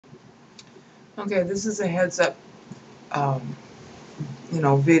Okay, this is a heads up, um,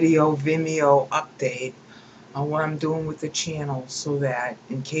 video Vimeo update on what I'm doing with the channel so that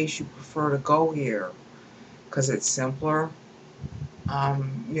in case you prefer to go here, because it's simpler,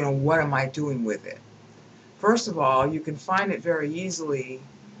 what am I doing with it? First of all, you can find it very easily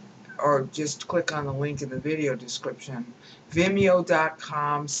or just click on the link in the video description,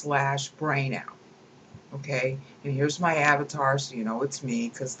 vimeo.com/brainout. Okay, and here's my avatar so you know it's me,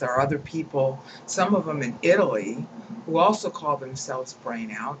 because there are other people, some of them in Italy, who also call themselves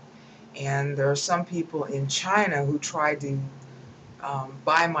Brain Out, and there are some people in China who tried to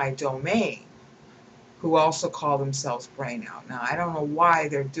buy my domain who also call themselves Brain Out. Now, I don't know why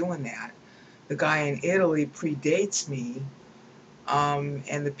they're doing that. The guy in Italy predates me,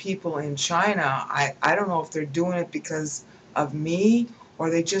 and the people in China, I don't know if they're doing it because of me or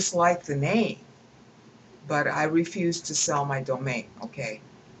they just like the name, but I refuse to sell my domain, okay?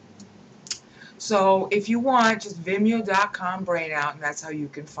 So if you want, just vimeo.com brainout, and that's how you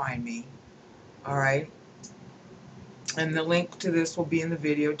can find me, all right? And the link to this will be in the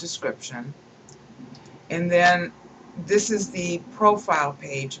video description. And then this is the profile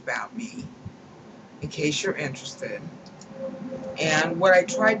page about me, in case you're interested. And what I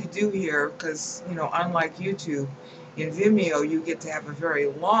tried to do here, because, unlike YouTube, in Vimeo, you get to have a very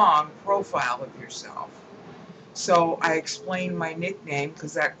long profile of yourself. So I explained my nickname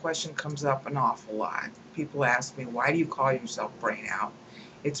because that question comes up an awful lot. People ask me, why do you call yourself Brain Out?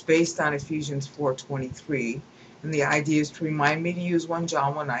 It's based on Ephesians 4:23, and the idea is to remind me to use 1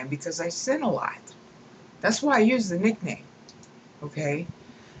 John 1:9 because I sin a lot. That's why I use the nickname, okay?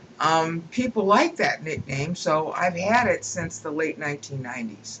 People like that nickname, so I've had it since the late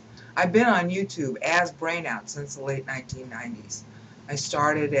 1990s. I've been on YouTube as Brain Out since the late 1990s. I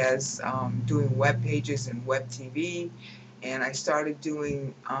started as doing web pages and web TV, and I started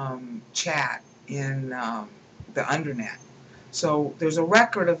doing chat in the undernet. So there's a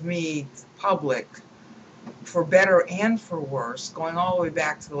record of me public, for better and for worse, going all the way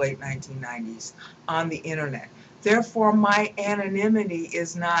back to the late 1990s on the internet. Therefore, my anonymity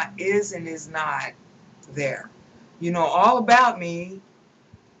is and is not there. You know all about me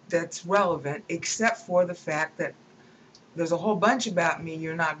that's relevant, except for the fact that there's a whole bunch about me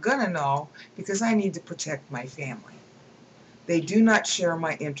you're not going to know because I need to protect my family. They do not share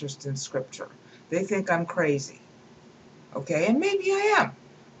my interest in Scripture. They think I'm crazy. Okay, and maybe I am.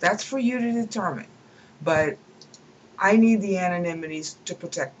 That's for you to determine. But I need the anonymities to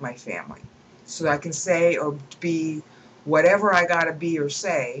protect my family so I can say or be whatever I got to be or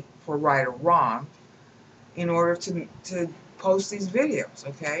say, for right or wrong, in order to post these videos,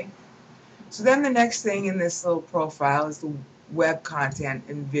 okay? So then the next thing in this little profile is the web content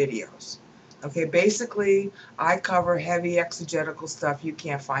and videos. Okay, basically, I cover heavy exegetical stuff you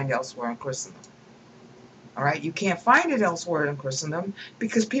can't find elsewhere in Christendom. All right, you can't find it elsewhere in Christendom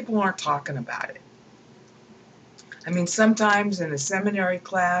because people aren't talking about it. I mean, sometimes in a seminary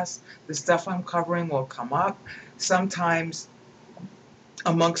class, the stuff I'm covering will come up. Sometimes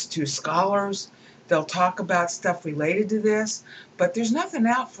amongst two scholars, they'll talk about stuff related to this, but there's nothing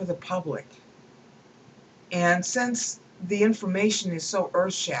out for the public. And since the information is so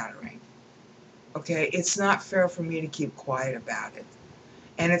earth-shattering, okay, it's not fair for me to keep quiet about it.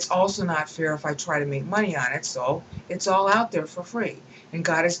 And it's also not fair if I try to make money on it, so it's all out there for free. And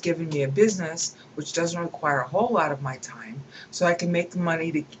God has given me a business which doesn't require a whole lot of my time, so I can make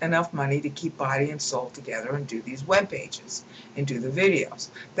enough money to keep body and soul together and do these web pages and do the videos.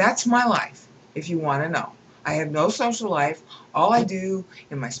 That's my life, if you want to know. I have no social life. All I do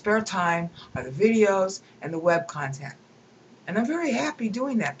in my spare time are the videos and the web content. And I'm very happy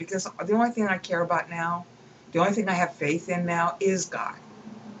doing that because the only thing I care about now, the only thing I have faith in now is God.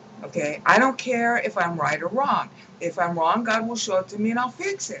 Okay, I don't care if I'm right or wrong. If I'm wrong, God will show it to me and I'll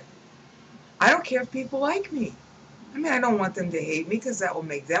fix it. I don't care if people like me. I mean, I don't want them to hate me because that will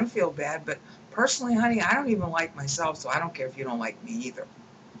make them feel bad. But personally, honey, I don't even like myself, so I don't care if you don't like me either.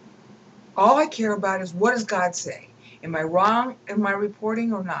 All I care about is, what does God say? Am I wrong in my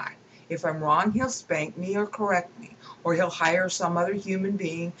reporting or not? If I'm wrong, he'll spank me or correct me, or he'll hire some other human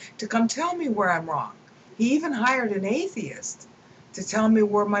being to come tell me where I'm wrong. He even hired an atheist to tell me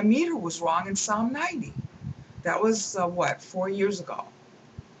where my meter was wrong in Psalm 90. That was, 4 years ago.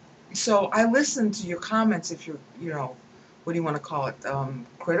 So I listen to your comments if you're, what do you want to call it,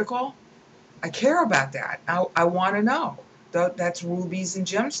 critical? I care about that. I want to know. That's rubies and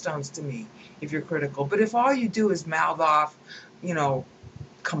gemstones to me if you're critical. But if all you do is mouth off, you know,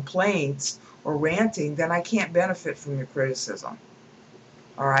 complaints or ranting, then I can't benefit from your criticism.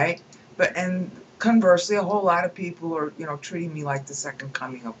 All right? And conversely, a whole lot of people are, treating me like the second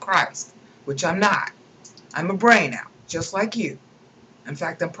coming of Christ. which I'm not. I'm a brain out, just like you. In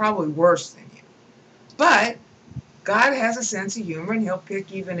fact, I'm probably worse than you. But God has a sense of humor, and he'll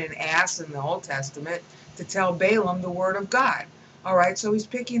pick even an ass in the Old Testament to tell Balaam the word of God. All right, so he's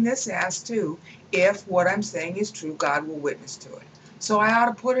picking this ass too. If what I'm saying is true, God will witness to it. So I ought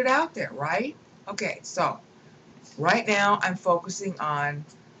to put it out there, right? Okay, so right now I'm focusing on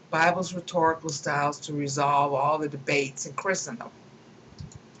Bible's rhetorical styles to resolve all the debates in Christendom.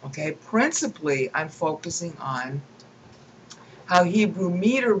 Okay, principally I'm focusing on how Hebrew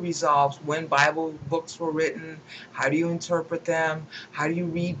meter resolves when Bible books were written, how do you interpret them, how do you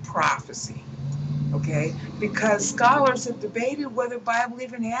read prophecy, okay? Because scholars have debated whether Bible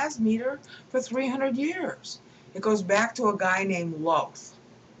even has meter for 300 years. It goes back to a guy named Louth,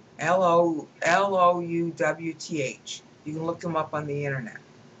 Louwth. You can look him up on the internet.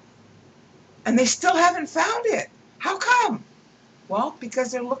 And they still haven't found it. How come? Well, because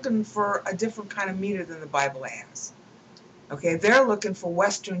they're looking for a different kind of meter than the Bible has. Okay, they're looking for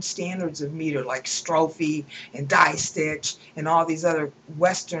Western standards of meter like strophe and die stitch and all these other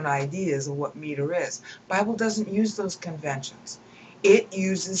Western ideas of what meter is. Bible doesn't use those conventions. It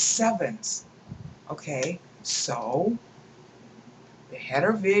uses sevens. Okay, so the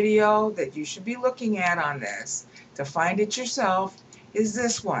header video that you should be looking at on this to find it yourself is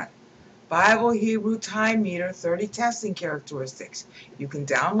this one. Bible Hebrew Time Meter 30 Testing Characteristics. You can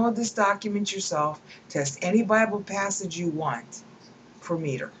download this document yourself, test any Bible passage you want for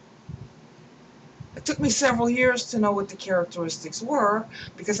meter. It took me several years to know what the characteristics were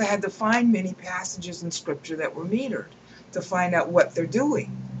because I had to find many passages in Scripture that were metered to find out what they're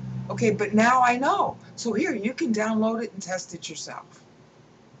doing. Okay, but now I know. So here, you can download it and test it yourself.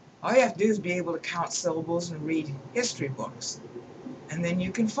 All you have to do is be able to count syllables and read history books, and then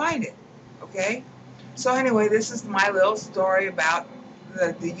you can find it. Okay? So anyway, this is my little story about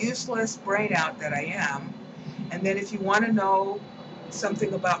the useless brain out that I am. And then if you want to know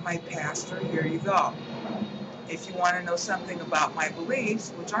something about my pastor, here you go. If you want to know something about my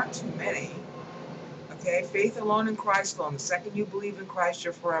beliefs, which aren't too many, okay, faith alone in Christ alone. The second you believe in Christ,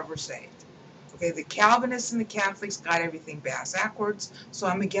 you're forever saved. Okay, the Calvinists and the Catholics got everything backwards, so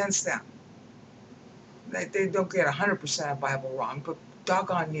I'm against them. They don't get 100% of Bible wrong, but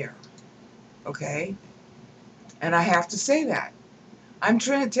doggone near. Okay? And I have to say that. I'm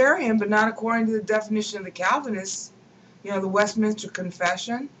Trinitarian, but not according to the definition of the Calvinists. You know, the Westminster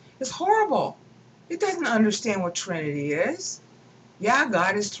Confession is horrible. It doesn't understand what Trinity is. Yeah,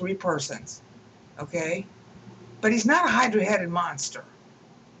 God is three persons, okay? But he's not a hydra-headed monster.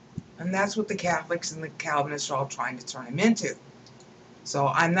 And that's what the Catholics and the Calvinists are all trying to turn him into. So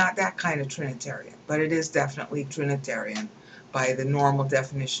I'm not that kind of Trinitarian, but it is definitely Trinitarian by the normal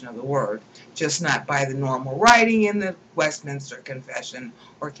definition of the word, just not by the normal writing in the Westminster Confession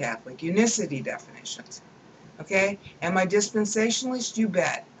or Catholic unicity definitions. Okay? Am I dispensationalist? You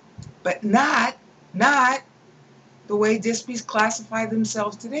bet. But not the way dispies classify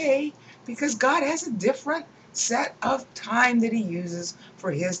themselves today, because God has a different set of time that he uses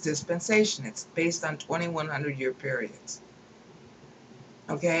for his dispensation. It's based on 2100-year periods.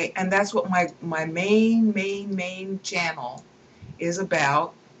 Okay, and that's what my main channel is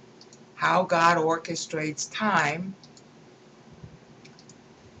about, how God orchestrates time,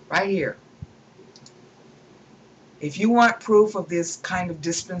 right here. If you want proof of this kind of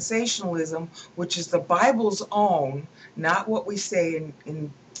dispensationalism, which is the Bible's own, not what we say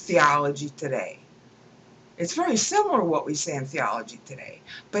in theology today. It's very similar to what we say in theology today,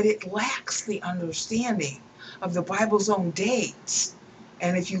 but it lacks the understanding of the Bible's own dates.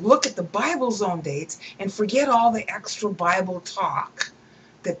 And if you look at the Bible's own dates and forget all the extra Bible talk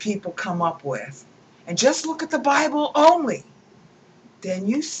that people come up with, and just look at the Bible only, then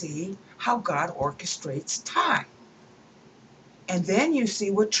you see how God orchestrates time. And then you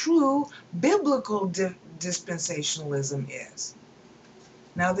see what true biblical dispensationalism is.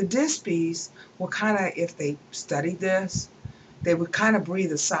 Now the Dispies will kind of, if they studied this, they would kind of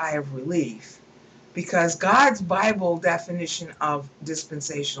breathe a sigh of relief, because God's Bible definition of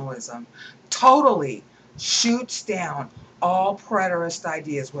dispensationalism totally shoots down all preterist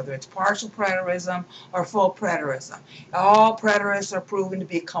ideas, whether it's partial preterism or full preterism. All preterists are proven to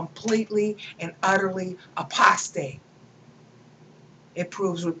be completely and utterly apostate. It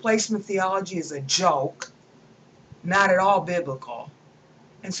proves replacement theology is a joke, not at all biblical.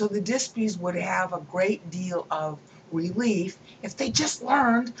 And so the Dispies would have a great deal of relief if they just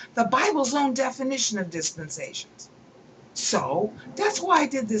learned the Bible's own definition of dispensations. So that's why I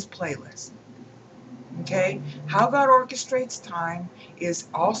did this playlist. Okay, How God Orchestrates Time is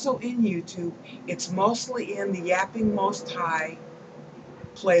also in YouTube. It's mostly in the Yapping Most High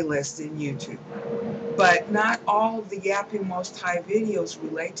playlists in YouTube. But not all of the Yapping Most High videos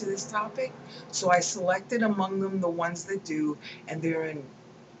relate to this topic, so I selected among them the ones that do, and they're in,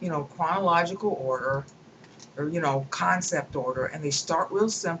 chronological order, or, concept order, and they start real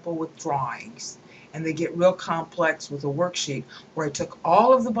simple with drawings, and they get real complex with a worksheet where I took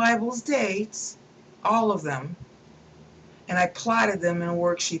all of the Bible's dates, all of them, and I plotted them in a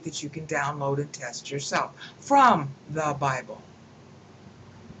worksheet that you can download and test yourself from the Bible.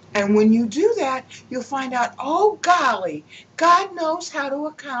 And when you do that, you'll find out, oh golly, God knows how to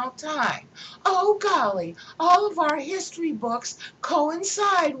account time. Oh golly, all of our history books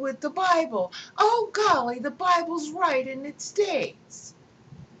coincide with the Bible. Oh golly, the Bible's right in its dates.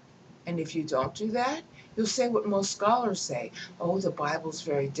 And if you don't do that, you'll say what most scholars say. Oh, the Bible's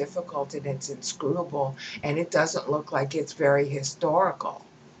very difficult and it's inscrutable and it doesn't look like it's very historical.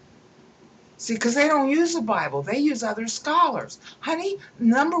 See, because they don't use the Bible. They use other scholars. Honey,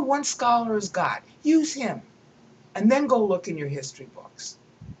 number one scholar is God. Use him. And then go look in your history books.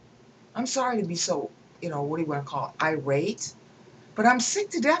 I'm sorry to be so, what do you want to call it, irate? But I'm sick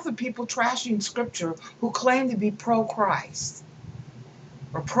to death of people trashing scripture who claim to be pro-Christ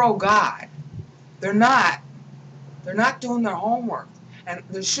or pro-God. They're not. They're not doing their homework. And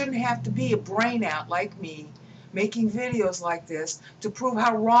there shouldn't have to be a brain out like me making videos like this to prove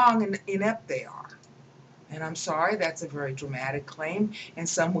how wrong and inept they are. And I'm sorry, that's a very dramatic claim, and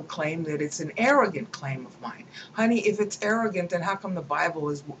some would claim that it's an arrogant claim of mine. Honey, if it's arrogant, then how come the Bible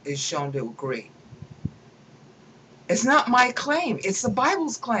is shown to agree? It's not my claim, it's the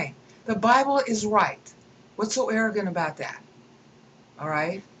Bible's claim. The Bible is right. What's so arrogant about that? All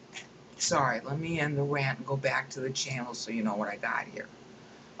right? Sorry, let me end the rant and go back to the channel so you know what I got here.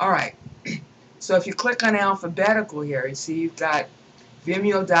 All right, so if you click on alphabetical here, you see you've got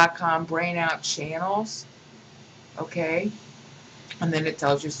Vimeo.com Brain Out Channels, okay? And then it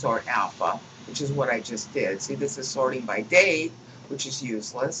tells you sort alpha, which is what I just did. See, this is sorting by date, which is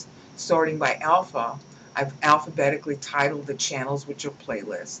useless. Sorting by alpha, I've alphabetically titled the channels, which are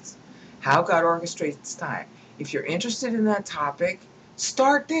playlists. How God orchestrates time. If you're interested in that topic,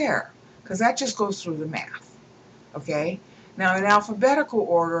 start there, because that just goes through the math, okay? Now, in alphabetical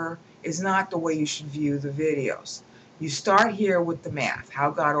order is not the way you should view the videos. You start here with the math,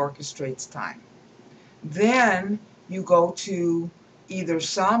 how God orchestrates time. Then you go to either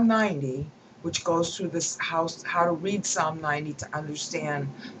Psalm 90, which goes through this how to read Psalm 90 to understand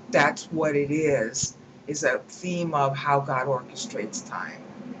that's what it is a theme of how God orchestrates time.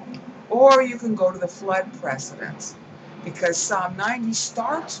 Or you can go to the flood precedents, because Psalm 90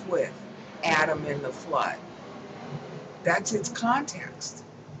 starts with Adam in the flood. That's its context.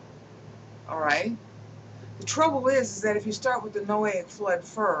 All right? The trouble is that if you start with the Noahic flood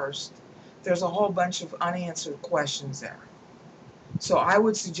first, there's a whole bunch of unanswered questions there. So I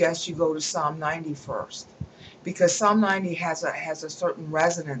would suggest you go to Psalm 90 first, because Psalm 90 has a certain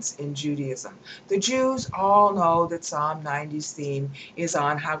resonance in Judaism. The Jews all know that Psalm 90's theme is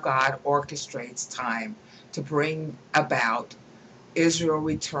on how God orchestrates time to bring about Israel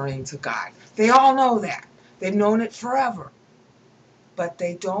returning to God. They all know that. They've known it forever. But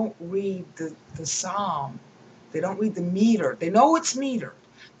they don't read the psalm. They don't read the meter. They know it's metered.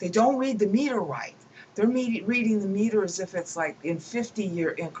 They don't read the meter right. They're reading the meter as if it's like in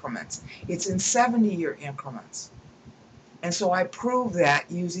 50-year increments. It's in 70-year increments. And so I prove that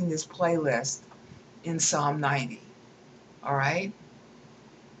using this playlist in Psalm 90. All right?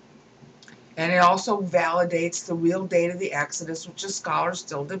 And it also validates the real date of the Exodus, which the scholars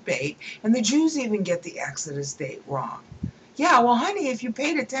still debate. And the Jews even get the Exodus date wrong. Yeah, well, honey, if you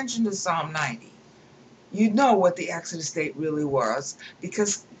paid attention to Psalm 90, you'd know what the Exodus date really was,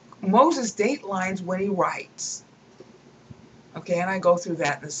 because Moses date lines when he writes. Okay, and I go through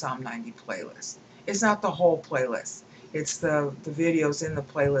that in the Psalm 90 playlist. It's not the whole playlist. It's the videos in the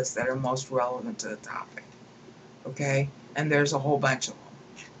playlist that are most relevant to the topic. Okay, and there's a whole bunch of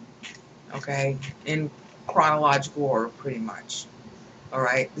them. Okay, in chronological order, pretty much. All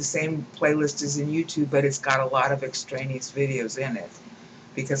right, the same playlist is in YouTube, but it's got a lot of extraneous videos in it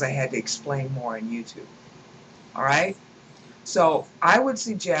because I had to explain more in YouTube. All right, so I would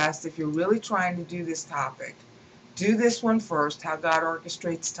suggest, if you're really trying to do this topic, do this one first, how God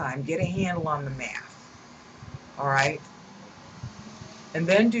orchestrates time. Get a handle on the math. All right, and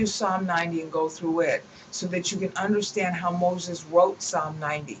then do Psalm 90 and go through it so that you can understand how Moses wrote Psalm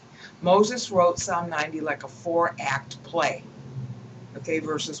 90. Moses wrote Psalm 90 like a 4-act play. Okay,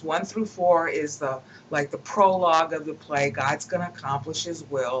 verses 1 through 4 is the prologue of the play. God's going to accomplish his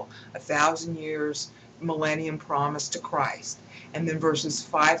will. 1,000 years millennium promise to Christ. And then verses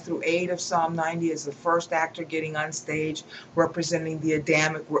 5 through 8 of Psalm 90 is the first actor getting on stage representing the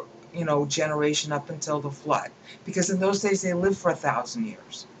Adamic, generation up until the flood. Because in those days they lived for 1,000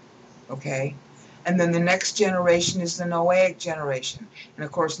 years. Okay? And then the next generation is the Noahic generation. And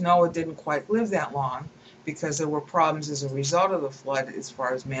of course, Noah didn't quite live that long because there were problems as a result of the flood as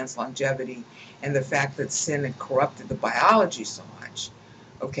far as man's longevity and the fact that sin had corrupted the biology so much.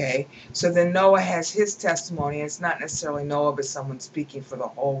 Okay, so then Noah has his testimony. It's not necessarily Noah, but someone speaking for the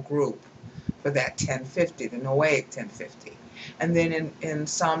whole group for that 1050, the Noahic 1050. And then in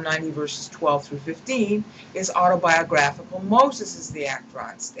Psalm 90, verses 12 through 15, is autobiographical. Moses is the actor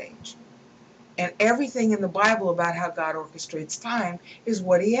on stage. And everything in the Bible about how God orchestrates time is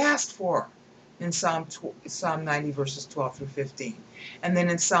what he asked for in Psalm 90, verses 12 through 15. And then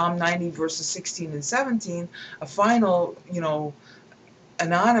in Psalm 90, verses 16 and 17, a final,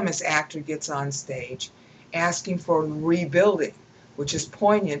 anonymous actor gets on stage asking for rebuilding, which is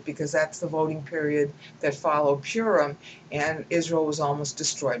poignant because that's the voting period that followed Purim, and Israel was almost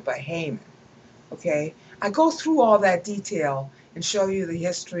destroyed by Haman. Okay, I go through all that detail and show you the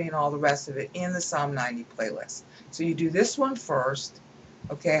history and all the rest of it in the Psalm 90 playlist. So you do this one first,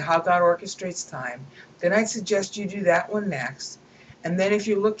 okay, how God orchestrates time. Then I'd suggest you do that one next. And then if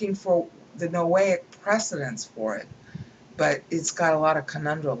you're looking for the Noahic precedence for it, but it's got a lot of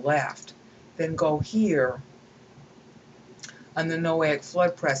conundrum left, then go here on the Noahic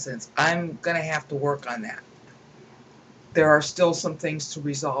flood precedence. I'm going to have to work on that. There are still some things to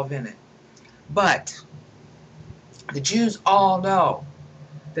resolve in it. But the Jews all know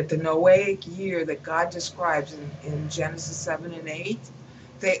that the Noahic year that God describes in Genesis 7 and 8,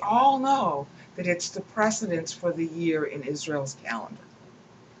 they all know that it's the precedence for the year in Israel's calendar.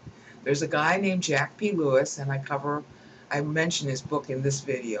 There's a guy named Jack P. Lewis, and I mention his book in this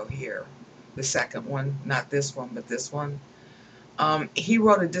video here, the second one, not this one, but this one. He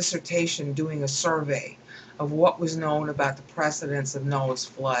wrote a dissertation doing a survey of what was known about the precedence of Noah's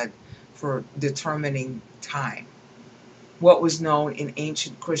flood for determining time, what was known in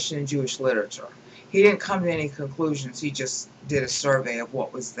ancient Christian and Jewish literature. He didn't come to any conclusions, he just did a survey of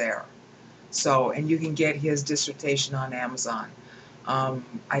what was there. So, and you can get his dissertation on Amazon.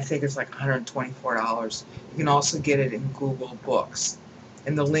 I think it's like $124. You can also get it in Google Books.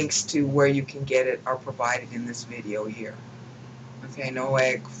 And the links to where you can get it are provided in this video here. Okay,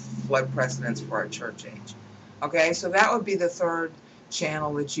 Noahic flood precedents for our church age. Okay, so that would be the third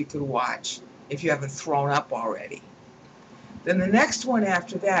channel that you could watch if you haven't thrown up already. Then the next one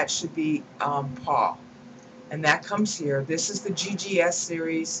after that should be Paul. And that comes here. This is the GGS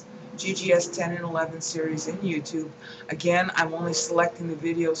series, GGS 10 and 11 series in YouTube. Again, I'm only selecting the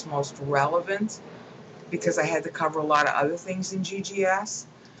videos most relevant because I had to cover a lot of other things in GGS.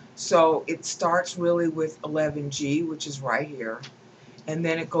 So it starts really with 11G, which is right here. And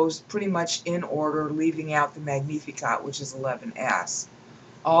then it goes pretty much in order, leaving out the Magnificat, which is 11S,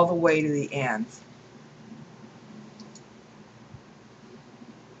 all the way to the end.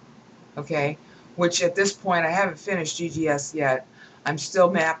 Okay, which at this point, I haven't finished GGS yet. I'm still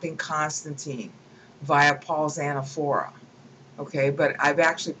mapping Constantine via Paul's Anaphora. Okay, but I've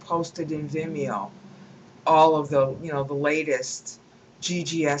actually posted in Vimeo all of the, the latest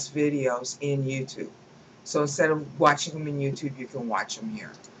GGS videos in YouTube. So instead of watching them in YouTube, you can watch them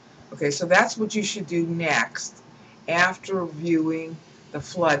here. Okay, so that's what you should do next after viewing the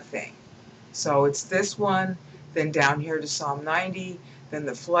flood thing. So it's this one, then down here to Psalm 90, then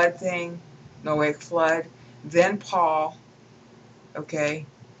the flood thing, Noahic flood, then Paul, okay?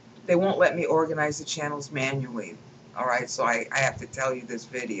 They won't let me organize the channels manually, all right? So I have to tell you this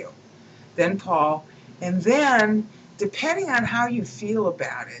video. Then Paul, and then, depending on how you feel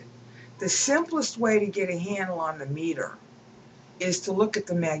about it, the simplest way to get a handle on the meter is to look at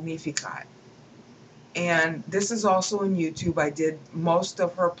the Magnificat. And this is also in YouTube. I did most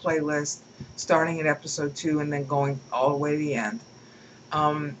of her playlist starting at episode 2 and then going all the way to the end.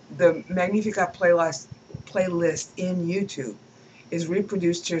 The Magnificat playlist in YouTube is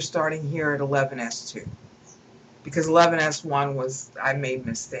reproduced here starting here at 11S2. Because 11S1 was, I made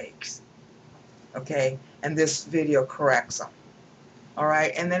mistakes. Okay, and this video corrects them. All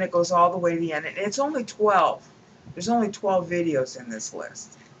right, and then it goes all the way to the end. And it's only 12. There's only 12 videos in this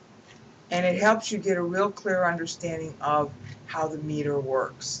list. And it helps you get a real clear understanding of how the meter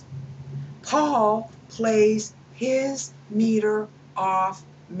works. Paul plays his meter off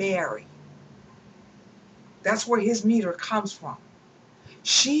Mary. That's where his meter comes from.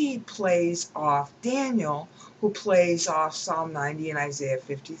 She plays off Daniel, who plays off Psalm 90 and Isaiah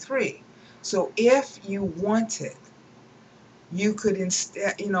 53. So if you wanted, you could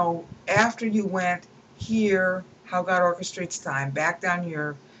instead, after you went here, how God orchestrates time, back down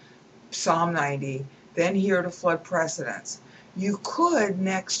here, Psalm 90, then here to flood precedents. You could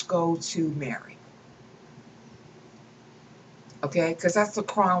next go to Mary, okay? Because that's the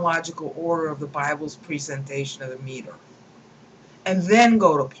chronological order of the Bible's presentation of the meter. And then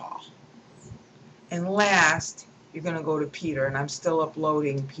go to Paul. And last, you're going to go to Peter, and I'm still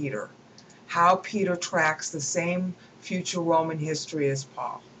uploading Peter. How Peter tracks the same future Roman history as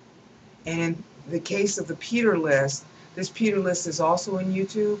Paul. And in the case of the Peter list, this Peter list is also in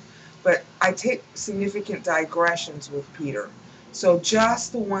YouTube, but I take significant digressions with Peter. So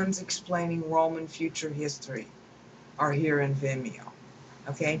just the ones explaining Roman future history are here in Vimeo.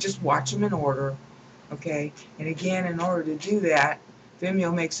 Okay, just watch them in order. Okay, and again, in order to do that,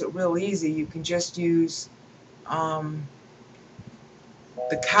 Vimeo makes it real easy. You can just use the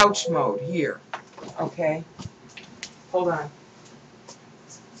couch mode here. Okay, hold on.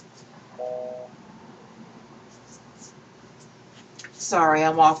 Sorry,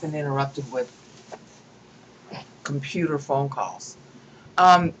 I'm often interrupted with computer phone calls.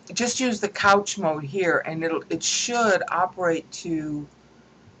 Just use the couch mode here, and it should operate to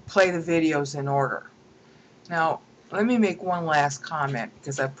play the videos in order. Now, let me make one last comment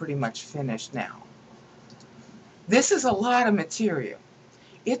because I've pretty much finished now. This is a lot of material.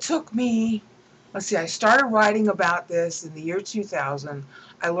 It took me, let's see, I started writing about this in the year 2000.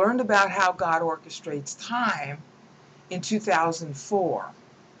 I learned about how God orchestrates time in 2004.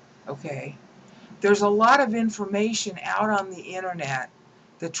 Okay, there's a lot of information out on the internet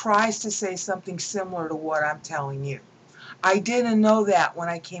that tries to say something similar to what I'm telling you. I didn't know that when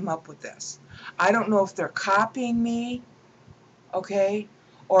I came up with this. I don't know if they're copying me, okay,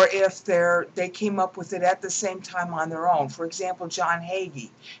 or if they came up with it at the same time on their own. For example, John Hagee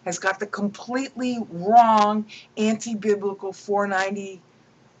has got the completely wrong anti-biblical 490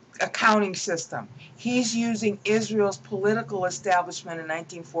 accounting system. He's using Israel's political establishment in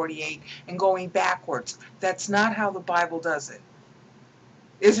 1948 and going backwards. That's not how the Bible does it.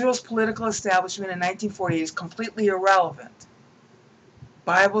 Israel's political establishment in 1948 is completely irrelevant.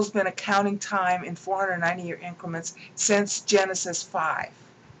 Bible's been accounting time in 490-year increments since Genesis 5.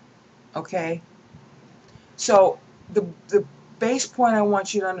 Okay? So the base point I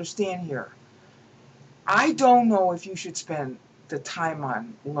want you to understand here, I don't know if you should spend the time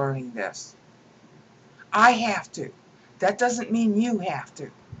on learning this. I have to. That doesn't mean you have to.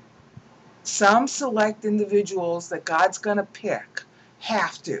 Some select individuals that God's going to pick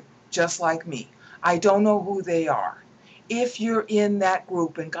have to, just like me. I don't know who they are. If you're in that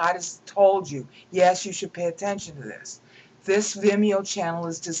group and God has told you, yes, you should pay attention to this, this Vimeo channel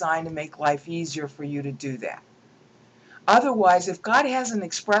is designed to make life easier for you to do that. Otherwise, if God hasn't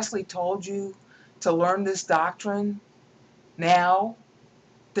expressly told you to learn this doctrine now,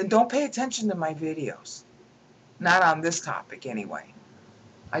 then don't pay attention to my videos. Not on this topic anyway.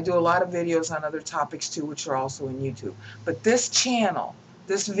 I do a lot of videos on other topics too, which are also in YouTube. But this channel,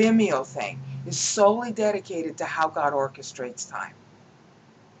 this Vimeo thing, is solely dedicated to how God orchestrates time.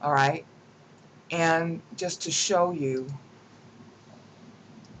 All right? And just to show you,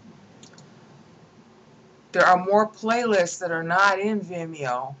 there are more playlists that are not in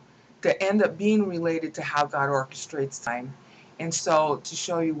Vimeo that end up being related to how God orchestrates time. And so to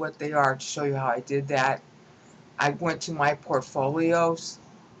show you what they are, to show you how I did that, I went to my portfolios,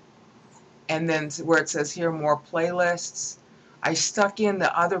 and then where it says here more playlists, I stuck in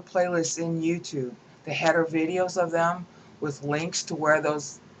the other playlists in YouTube, the header videos of them with links to where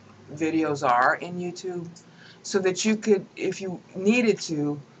those videos are in YouTube, so that you could, if you needed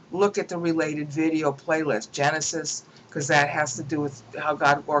to, look at the related video playlist. Genesis, because that has to do with how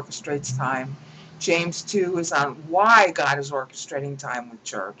God orchestrates time. James 2 is on why God is orchestrating time with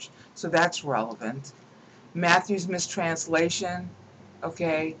church, so that's relevant. Matthew's mistranslation,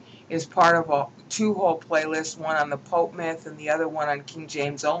 okay, is part of two whole playlists, one on the Pope myth and the other one on King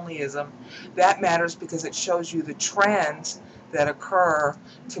James onlyism. That matters because it shows you the trends that occur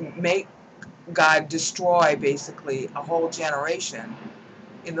to make God destroy basically a whole generation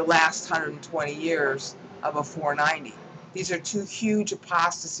in the last 120 years of a 490. These are two huge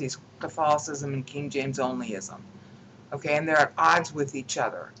apostasies, Catholicism and King James onlyism. Okay, and they're at odds with each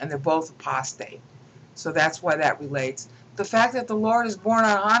other, and they're both apostate. So that's why that relates. The fact that the Lord is born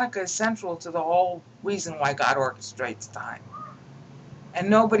on Hanukkah is central to the whole reason why God orchestrates time. And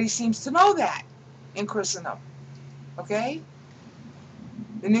nobody seems to know that in Christendom. Okay?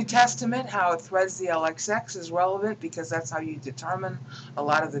 The New Testament, how it threads the LXX, is relevant because that's how you determine a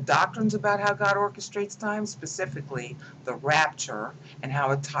lot of the doctrines about how God orchestrates time, specifically the rapture and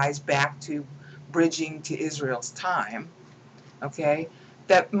how it ties back to bridging to Israel's time. Okay?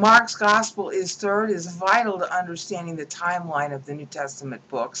 That Mark's gospel is third is vital to understanding the timeline of the New Testament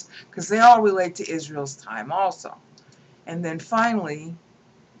books, because they all relate to Israel's time also. And then finally,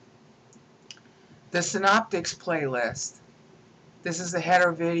 the Synoptics playlist. This is the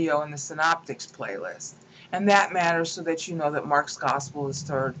header video in the Synoptics playlist. And that matters so that you know that Mark's gospel is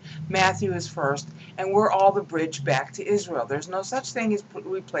third, Matthew is first, and we're all the bridge back to Israel. There's no such thing as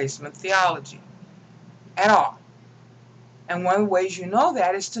replacement theology at all. And one of the ways you know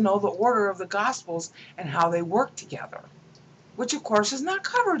that is to know the order of the Gospels and how they work together, which of course is not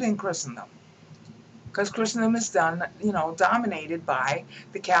covered in Christendom, because Christendom is dominated by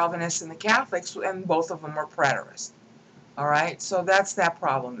the Calvinists and the Catholics, and both of them are preterists. All right, so that's that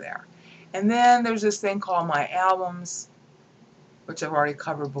problem there. And then there's this thing called my albums, which I've already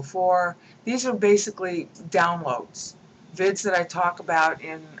covered before. These are basically downloads, vids that I talk about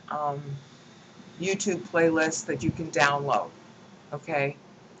in YouTube playlists that you can download. Okay,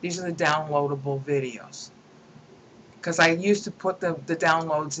 these are the downloadable videos, because I used to put the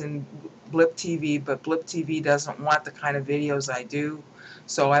downloads in Blip TV, but Blip TV doesn't want the kind of videos I do,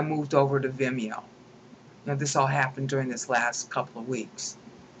 so I moved over to Vimeo. This all happened during this last couple of weeks.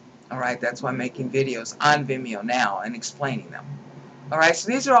 All right, that's why I'm making videos on Vimeo now and explaining them. All right, so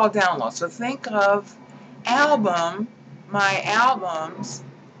these are all downloads. So think of my albums,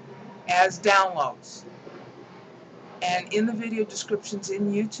 as downloads. And in the video descriptions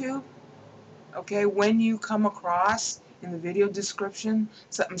in YouTube, okay, when you come across in the video description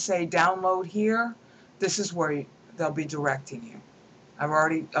something say download here, this is where they'll be directing you. I've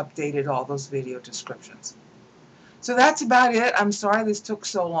already updated all those video descriptions. So that's about it. I'm sorry this took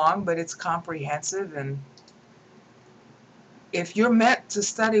so long, but it's comprehensive, and if you're meant to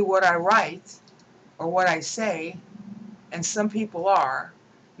study what I write or what I say, and some people are,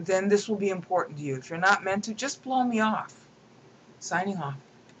 then this will be important to you. If you're not meant to, just blow me off. Signing off.